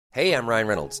Hey, I'm Ryan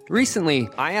Reynolds. Recently,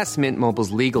 I asked Mint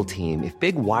Mobile's legal team if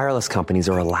big wireless companies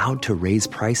are allowed to raise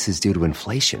prices due to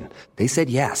inflation. They said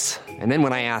yes. And then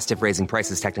when I asked if raising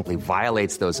prices technically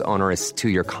violates those onerous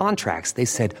two-year contracts, they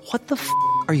said, "What the f***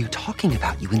 are you talking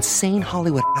about, you insane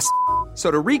Hollywood ass?" So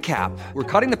to recap, we're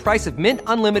cutting the price of Mint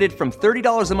Unlimited from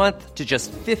 $30 a month to just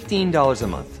 $15 a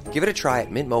month. Give it a try at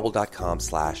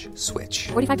mintmobile.com/switch.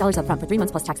 $45 up front for 3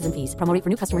 months plus taxes and fees. Promo rate for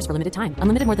new customers for limited time.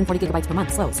 Unlimited more than 40 gigabytes per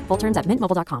month. Slows full terms at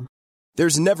mintmobile.com.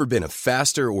 There's never been a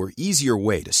faster or easier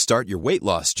way to start your weight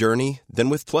loss journey than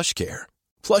with PlushCare.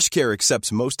 PlushCare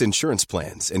accepts most insurance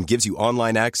plans and gives you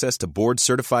online access to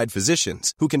board-certified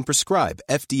physicians who can prescribe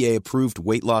FDA-approved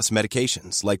weight loss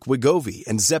medications like Wegovy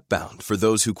and Zepbound for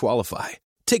those who qualify.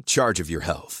 Take charge of your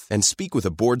health and speak with a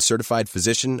board-certified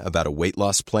physician about a weight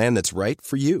loss plan that's right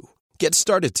for you. Get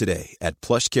started today at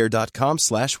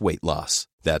plushcare.com/weight loss.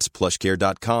 That's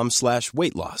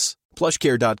plushcare.com/weight loss.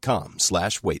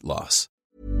 plushcare.com/weight loss.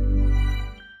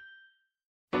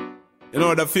 You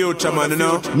know the future, man, you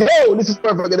know? Yo, this is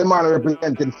Perfect the man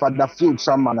representing for the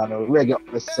future, man, and the reggae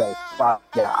yourself.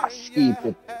 Podcast. Keep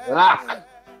it locked.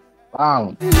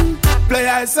 Bang.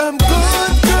 Play some good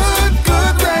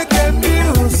reggae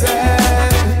music.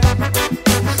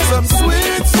 Some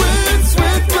sweet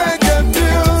reggae music.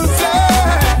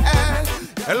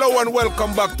 Hello and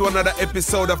welcome back to another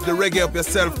episode of the Reggae Up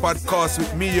Yourself podcast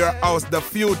with me, your host, the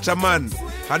future man.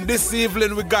 And this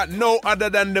evening we got no other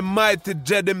than the mighty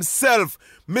Jed himself,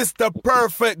 Mr.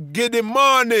 Perfect Giddy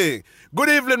Money. Good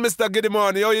evening, Mr. Giddy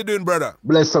Money. How you doing, brother?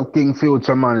 Bless up King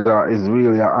Future, man. It's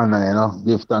really an honor, you know.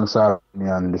 Give thanks to me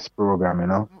on this program, you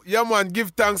know. Yeah, man. Give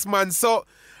thanks, man. So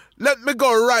let me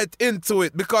go right into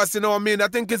it because, you know what I mean, I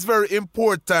think it's very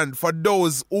important for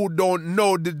those who don't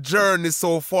know the journey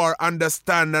so far,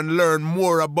 understand and learn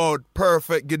more about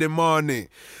Perfect Giddy Money.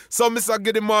 So, Mr.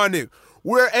 Giddy Money,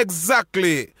 where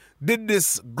exactly did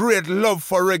this great love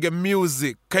for reggae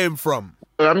music came from?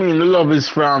 I mean, the love is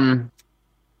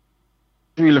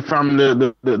really from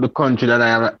the country that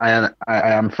I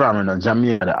am from, you know,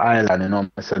 Jamaica, the island, you know.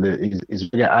 So it's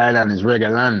reggae island, it's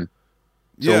reggae land.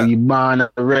 So we born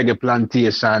at the reggae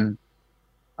plantation,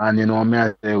 and you know, I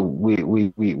mean,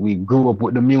 we grew up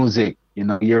with the music. You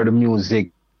know, hear the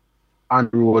music on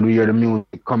the road, we hear the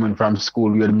music coming from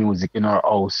school, we hear the music in our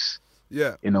house.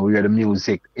 Yeah. You know, we hear the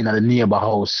music in the neighbor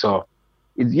house. So,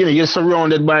 you know, you're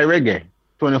surrounded by reggae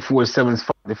 24/7,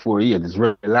 44 years. It's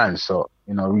reggae land. So,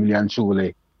 you know, really and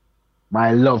truly,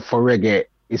 my love for reggae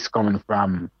is coming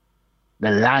from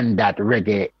the land that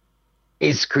reggae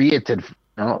is created,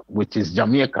 you know, which is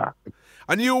Jamaica.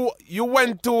 And you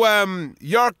went to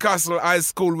York Castle High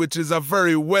School, which is a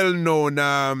very well-known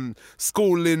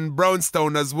school in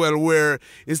Brownstown as well, where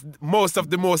most of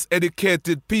the most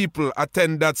educated people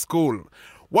attend that school.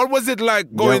 What was it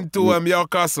like going to York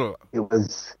Castle? It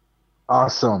was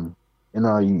awesome. You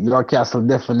know, York Castle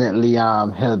definitely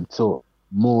helped to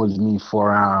mold me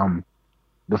for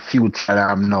the future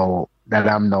that I'm now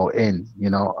in. You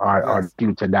know, our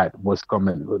future that was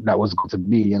going to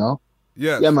be. You know.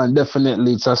 Yes. Yeah, man,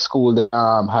 definitely. It's a school that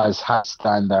has high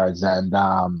standards, and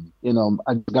you know,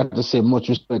 I got to say much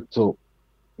respect to,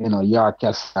 you know, York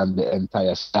Castle and the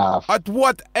entire staff. At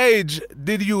what age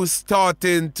did you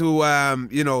starting to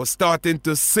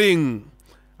sing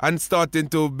and starting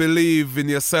to believe in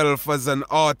yourself as an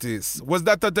artist? Was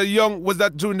that was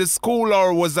that during the school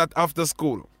or was that after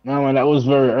school? No, man, that was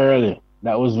very early.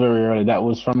 That was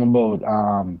from about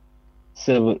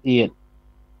 7, 8.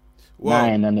 Wow.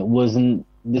 9, and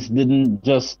this didn't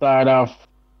just start off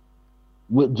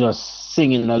with just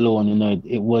singing alone, you know.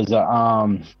 It was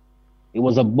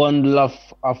a bundle of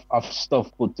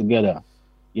stuff put together,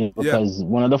 you know, because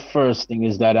one of the first thing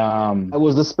is that I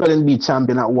was the spelling bee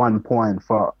champion at one point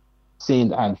for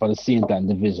St. Anne, for the St. Anne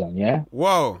division, yeah.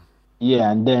 Wow.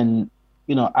 Yeah, and then,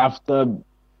 you know, after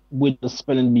with the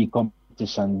spelling bee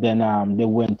competition, then they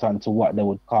went on to what they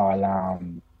would call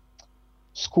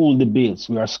school debates,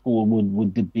 where a school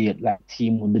would debate, like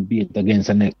team would debate against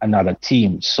another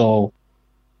team. So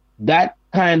that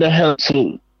kind of helped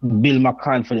to build my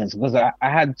confidence, because I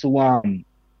had to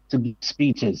give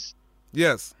speeches.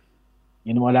 Yes.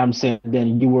 You know what I'm saying?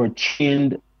 Then you were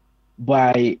trained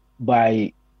by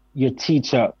your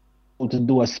teacher to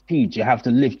do a speech. You have to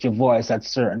lift your voice at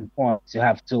certain points. You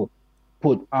have to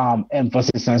put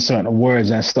emphasis on certain words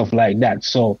and stuff like that.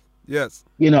 So yes,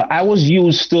 you know, I was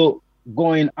used to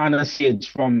going on a stage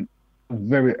from a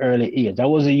very early age. I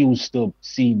wasn't used to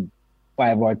seeing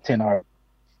 5 or 10 or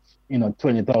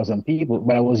 20,000 people,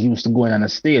 but I was used to going on a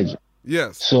stage.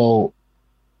 Yes. So,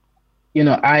 you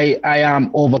know, I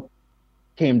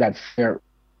overcame that fear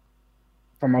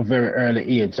from a very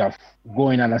early age of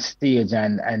going on a stage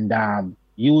and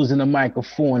using a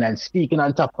microphone and speaking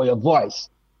on top of your voice.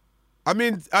 I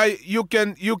mean, you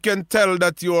can tell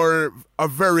that you're a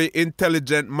very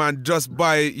intelligent man just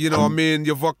by, I mean,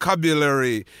 your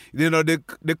vocabulary,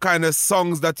 the kind of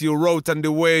songs that you wrote and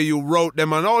the way you wrote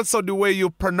them, and also the way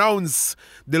you pronounce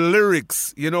the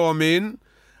lyrics, you know what I mean?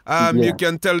 You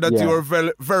can tell that you're a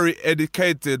very, very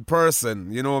educated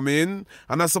person, you know what I mean?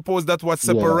 And I suppose that's what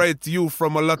separates you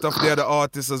from a lot of the other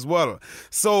artists as well.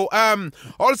 So,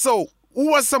 also,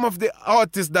 who are some of the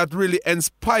artists that really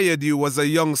inspired you as a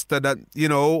youngster that,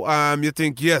 you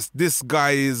think, yes, this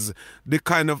guy is the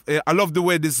kind of, I love the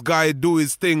way this guy do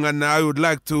his thing and I would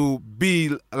like to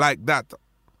be like that?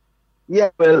 Yeah,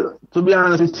 well, to be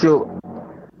honest with you,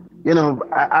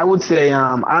 I would say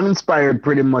I'm inspired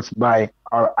pretty much by,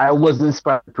 or I was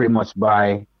inspired pretty much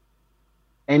by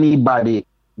anybody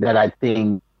that I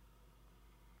think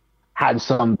had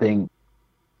something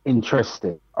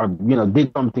interesting or,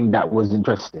 did something that was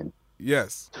interesting.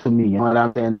 Yes. To me, you know what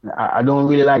I'm saying? I don't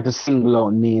really like to single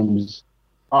out names.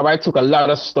 Or I took a lot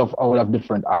of stuff out of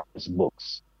different artists'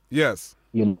 books. Yes.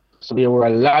 So there were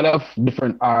a lot of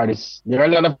different artists. There are a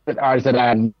lot of different artists that I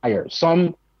admire.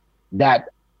 Some that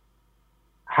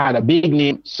had a big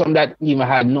name, some that even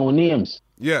had no names.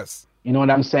 Yes. You know what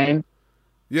I'm saying?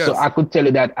 Yes. So I could tell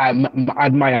you that I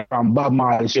admire from Bob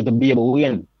Marley to be able to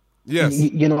win. Yes.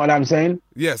 You know what I'm saying?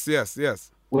 Yes.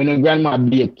 When your grandma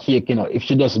bake a cake, if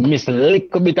she just miss a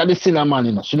little bit of the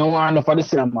cinnamon, she don't want enough of the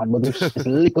cinnamon, but if she just a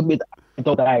little bit, it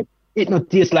don't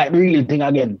taste like the real thing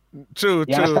again. True.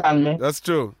 Understand me? That's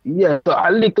true. Yeah, so a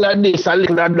little of this, a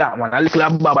little of that, man. A little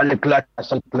of Bob, a little of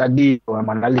Tash, a little of Dave,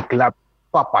 man. A little of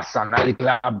Papa San, a little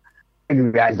of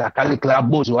Isaac, a little of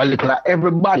Bozo, a little of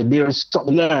everybody. There is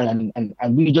something to learn,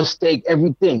 and we just take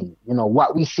everything,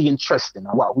 what we see interesting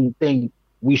and what we think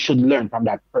we should learn from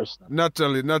that person.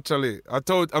 Naturally.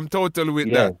 I'm totally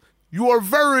with that. You are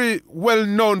very well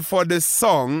known for this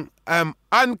song,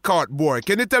 Uncut Boy.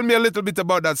 Can you tell me a little bit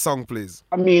about that song, please?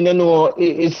 I mean,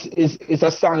 it's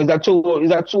a song. It's a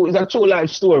true life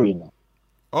story.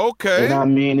 Okay. You know what I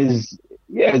mean? It's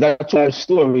a true life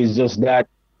story. It's just that,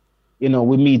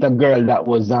 we meet a girl that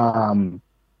was a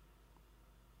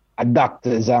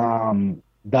doctor's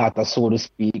daughter, so to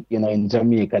speak. In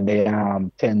Jamaica, they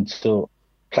tend to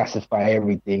classify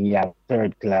everything. You have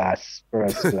third class,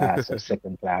 first class, or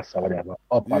second class, or whatever,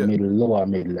 upper middle, lower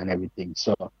middle, and everything.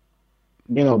 So,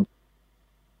 to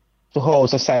how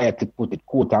society put it,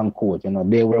 quote unquote,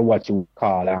 they were what you would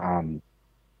call,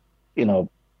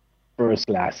 first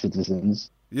class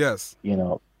citizens. Yes.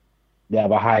 They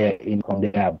have a higher income.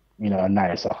 They have, a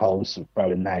nicer house,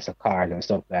 probably nicer cars and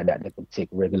stuff like that. They could take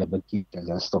regular vacations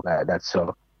and stuff like that.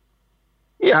 So,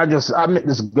 yeah, I met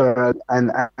this girl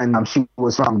and she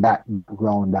was from that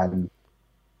background, and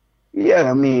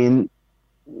I mean,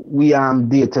 we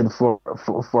dated for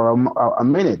a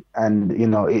minute, and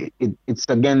it's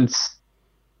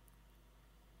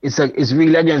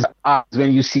really against us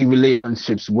when you see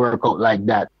relationships work out like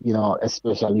that,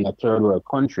 especially in a third world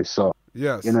country. So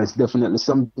yes, it's definitely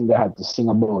something that I had to sing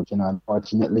about.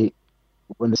 Unfortunately,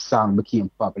 when the song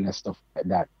became popular and stuff like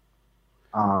that,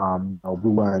 we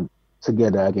weren't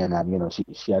together again, and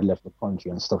she had left the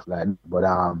country and stuff like that. But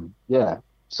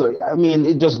so I mean,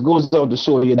 it just goes out to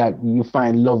show you that you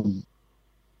find love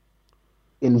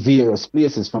in various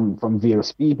places from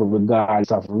various people,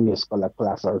 regardless of race, color,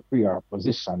 class, or creed, or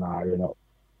position, or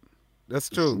That's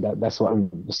true. That's what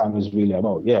the song is really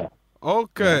about. Yeah.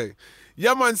 Okay.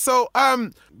 Yeah, man. So,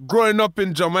 growing up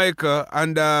in Jamaica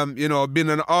and, being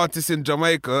an artist in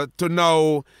Jamaica to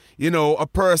now, a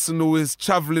person who is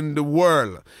traveling the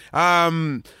world.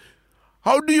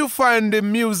 How do you find the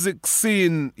music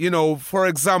scene, for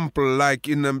example, like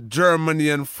in Germany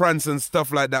and France and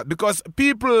stuff like that? Because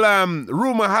people,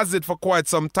 rumor has it for quite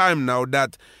some time now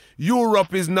that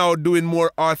Europe is now doing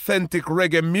more authentic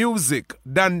reggae music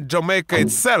than Jamaica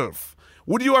itself.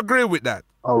 Would you agree with that?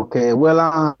 Okay, well,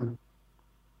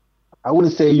 I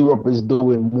wouldn't say Europe is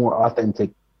doing more authentic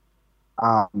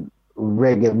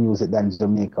reggae music than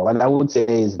Jamaica. What I would say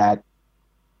is that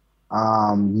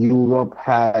Europe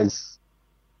has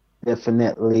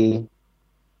definitely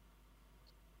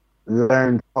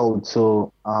learned how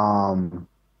to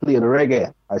play the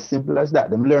reggae. As simple as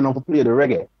that. They learn how to play the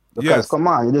reggae. Because come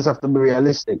on, you just have to be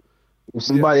realistic. If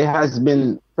somebody has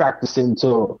been practicing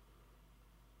to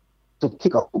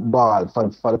kick a football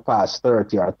for the past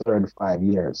 30 or 35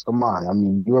 years, come on. I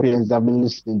mean, Europeans have been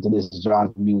listening to this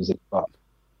genre music for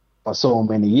so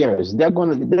many years. They're not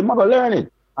gonna learn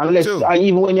it. Unless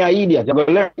even when you're an idiot, you're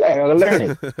gonna learn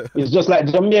it. It's just like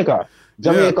Jamaica.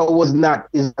 Jamaica is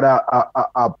not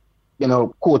a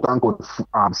quote unquote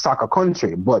soccer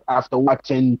country, but after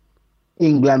watching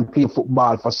England play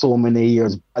football for so many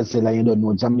years, Brazil, and you don't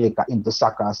know Jamaica into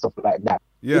soccer and stuff like that.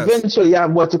 Yes. Eventually, you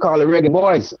have what you call the reggae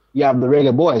boys. You have the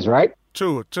reggae boys, right?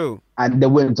 True. And they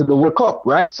went to the World Cup,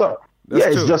 right? So That's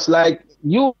true. it's just like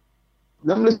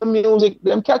them listen to music,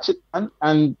 them catch it,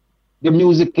 and the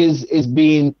music is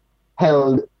being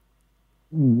held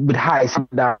with high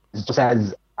standards, just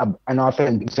as an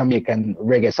authentic Jamaican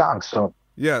reggae song. So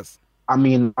Yes. I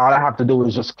mean, all I have to do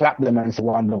is just clap them and say,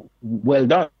 well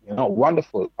done,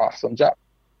 wonderful, awesome job.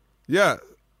 Yeah.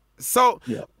 So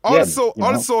Yeah. also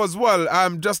Yeah, as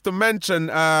well, just to mention,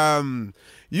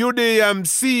 you the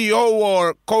CEO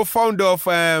or co-founder of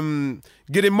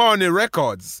Giddy Money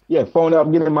Records. Yeah, founder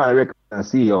of Giddy Money Records and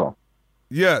CEO.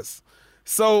 Yes.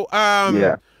 So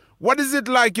what is it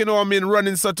like,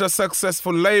 running such a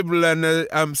successful label and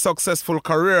a successful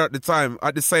career at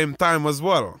the same time as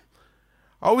well?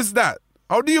 How is that?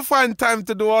 How do you find time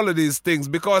to do all of these things?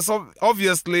 Because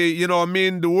obviously,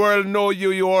 the world know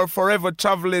you are forever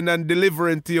traveling and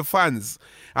delivering to your fans.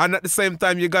 And at the same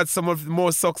time, you got some of the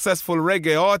most successful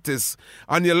reggae artists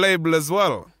on your label as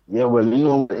well. Yeah,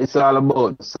 well, it's all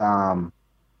about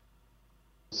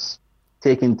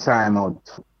taking time out,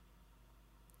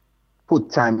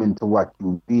 put time into what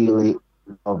you really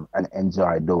love and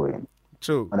enjoy doing.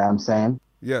 True. You know what I'm saying?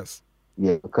 Yes.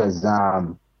 Yeah, because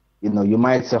you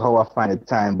might say how I find the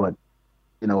time, but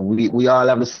we all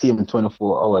have the same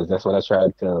 24 hours. That's what I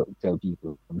try to tell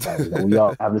people sometimes. We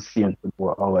all have the same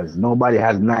 24 hours. Nobody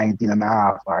has 19 and a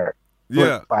half or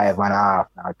 25 and a half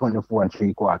or 24 and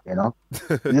 3/4,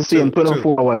 It's the same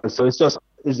 24 hours. So it's just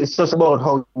about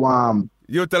how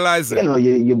utilize it.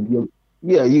 You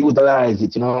utilize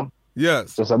it, Yes.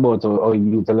 It's just about how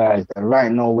you utilize it. And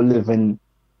right now we're living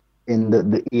in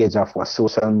the age of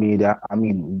social media. I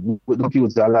mean, with the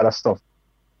computer, a lot of stuff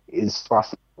is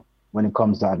possible when it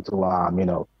comes down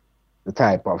to the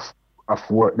type of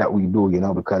work that we do,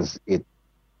 because it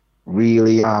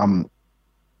really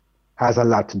has a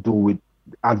lot to do with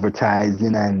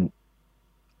advertising and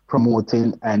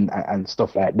promoting and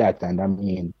stuff like that. And I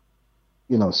mean,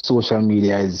 social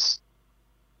media is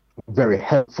very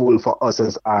helpful for us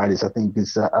as artists. I think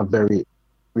it's a very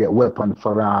great weapon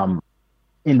for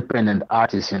independent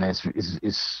artists, is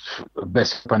the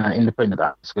best weapon an independent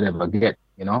artist could ever get,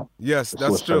 Yes,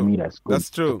 that's social true. media is good That's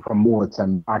true. to promote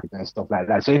and market and stuff like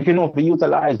that. So if you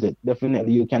utilize it,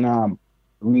 definitely you can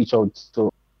reach out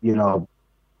to a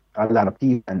lot of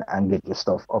people and get your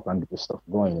stuff up and get your stuff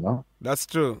going, That's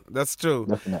true. That's true.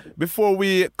 Definitely. Before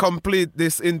we complete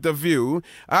this interview,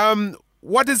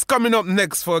 what is coming up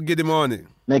next for Giddy Money?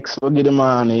 Next for Giddy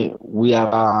Money, we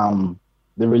have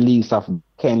the release of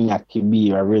Kenya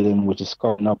Kibera Rhythm, which is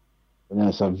coming up.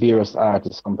 So various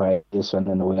artists compared to this one,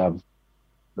 and then we have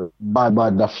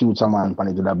Bad the Future Man pan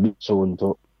it with a big tune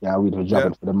to we will drop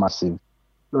it for the massive.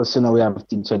 Plus, we have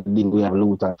Teacher D, we have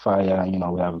Luther Fire, we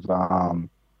have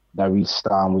Darryl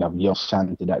Storm, we have Young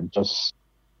Shanti that just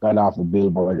got off the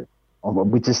Billboard,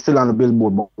 which is still on the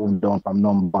Billboard, but moved down from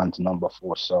number 1 to number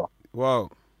 4. So wow.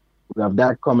 We have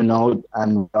that coming out,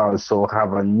 and we also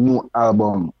have a new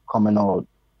album coming out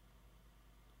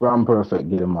from Perfect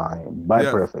Giddy Money, by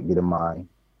Perfect Giddy Money.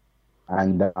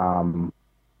 And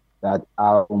that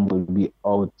album will be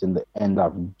out in the end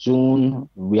of June.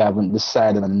 We haven't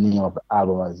decided on the name of the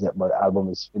album as yet, but the album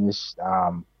is finished.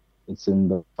 It's in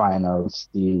the final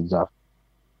stage of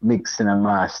mixing and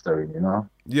mastering,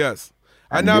 Yes.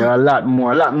 And there are a lot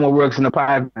more works in the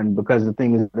pipeline, because the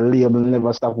thing is, the label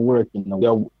never stop working.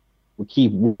 We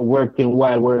keep working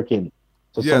while working.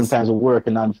 So sometimes we're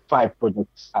working on 5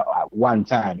 projects at one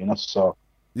time, So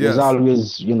there's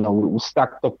always, we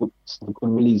stacked up with stuff. We could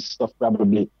release stuff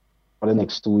probably for the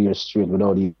next 2 years straight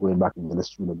without even going back into the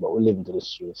studio, but we're living to the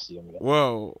studio same way.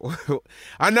 Whoa.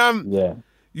 And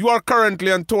you are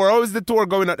currently on tour. How is the tour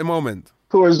going at the moment?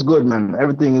 Tour is good, man.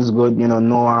 Everything is good.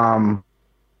 No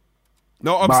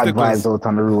bad obstacles. vibes out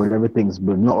on the road. Everything's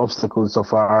good. No obstacles so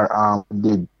far. We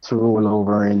did to roll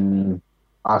over in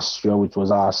Austria, which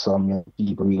was awesome.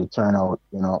 People really turn out.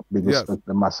 Big respect to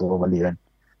the massive over there in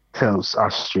Tels,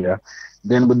 Austria.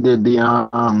 Then we did the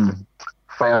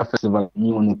Fire Festival in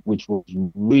Munich, which was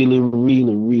really,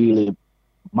 really, really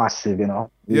massive.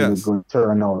 Really good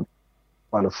turnout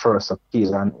for the first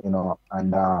occasion.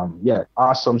 And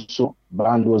awesome show.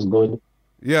 Band was good.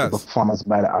 Yes. The performance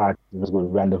by the artist was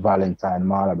good. Randy Valentine,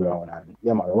 Marla Brown, and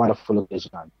a wonderful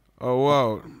occasion. Oh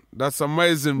wow, that's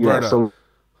amazing, brother.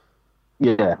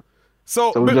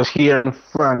 So we're just here in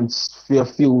France for a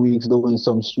few weeks doing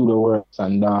some studio works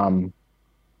and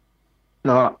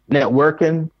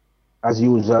networking, as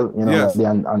usual, you know, yes. They're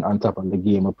on top of the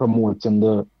game. We're promoting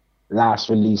the last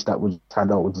release that we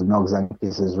had out with the Nugs and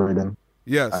Kisses rhythm.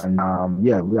 Yes. And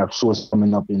we have shows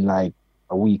coming up in like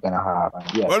a week and a half.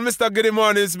 And Well, Mr. Goody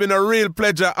Money, it's been a real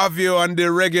pleasure to have you on the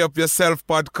Reggae Up Yourself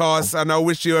podcast, and I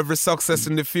wish you every success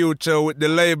in the future with the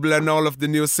label and all of the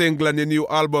new single and the new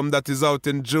album that is out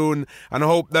in June, and I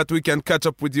hope that we can catch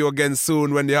up with you again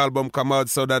soon when the album come out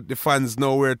so that the fans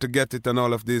know where to get it and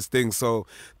all of these things. So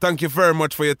thank you very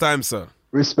much for your time, sir.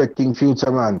 Respecting Future,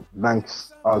 man.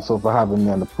 Thanks also for having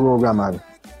me on the program, and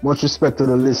much respect to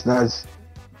the listeners.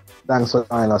 Thanks for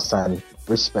joining us, and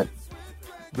respect.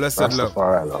 Blessed love.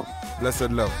 Blessed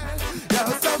love.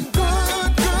 Some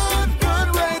good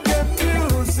reggae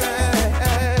music.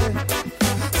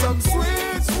 Some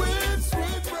sweet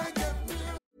reggae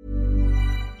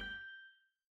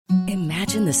music.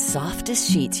 Imagine the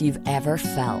softest sheets you've ever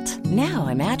felt. Now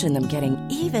imagine them getting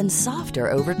even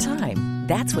softer over time.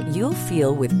 That's what you'll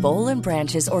feel with Boll &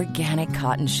 Branch's organic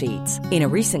cotton sheets. In a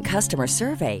recent customer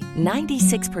survey,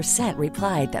 96%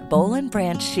 replied that Boll &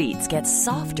 Branch sheets get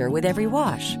softer with every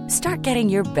wash. Start getting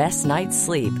your best night's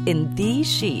sleep in these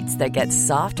sheets that get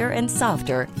softer and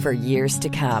softer for years to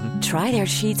come. Try their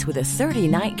sheets with a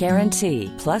 30-night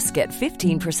guarantee. Plus, get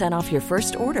 15% off your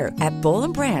first order at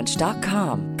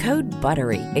bollandbranch.com. Code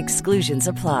BUTTERY. Exclusions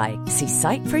apply. See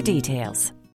site for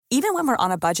details. Even when we're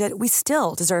on a budget, we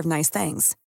still deserve nice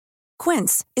things.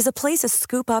 Quince is a place to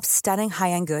scoop up stunning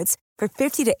high-end goods for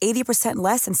 50 to 80%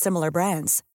 less than similar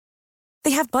brands.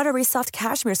 They have buttery soft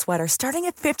cashmere sweaters starting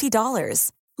at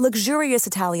 $50, luxurious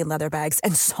Italian leather bags,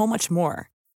 and so much more.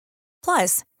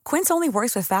 Plus, Quince only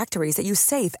works with factories that use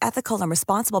safe, ethical, and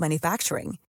responsible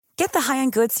manufacturing. Get the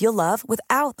high-end goods you'll love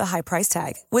without the high price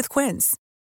tag with Quince.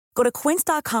 Go to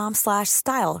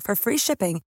quince.com/style for free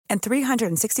shipping and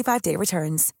 365-day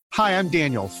returns. Hi, I'm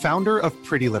Daniel, founder of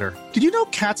Pretty Litter. Did you know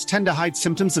cats tend to hide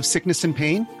symptoms of sickness and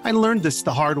pain? I learned this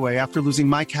the hard way after losing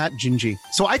my cat, Gingy.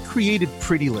 So I created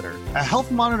Pretty Litter, a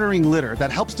health monitoring litter that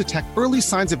helps detect early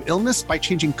signs of illness by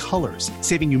changing colors,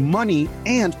 saving you money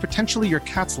and potentially your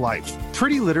cat's life.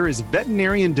 Pretty Litter is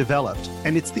veterinarian developed,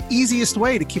 and it's the easiest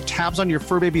way to keep tabs on your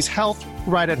fur baby's health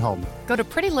right at home. Go to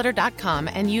prettylitter.com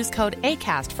and use code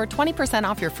ACAST for 20%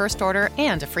 off your first order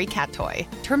and a free cat toy.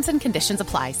 Terms and conditions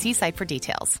apply. See site for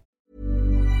details.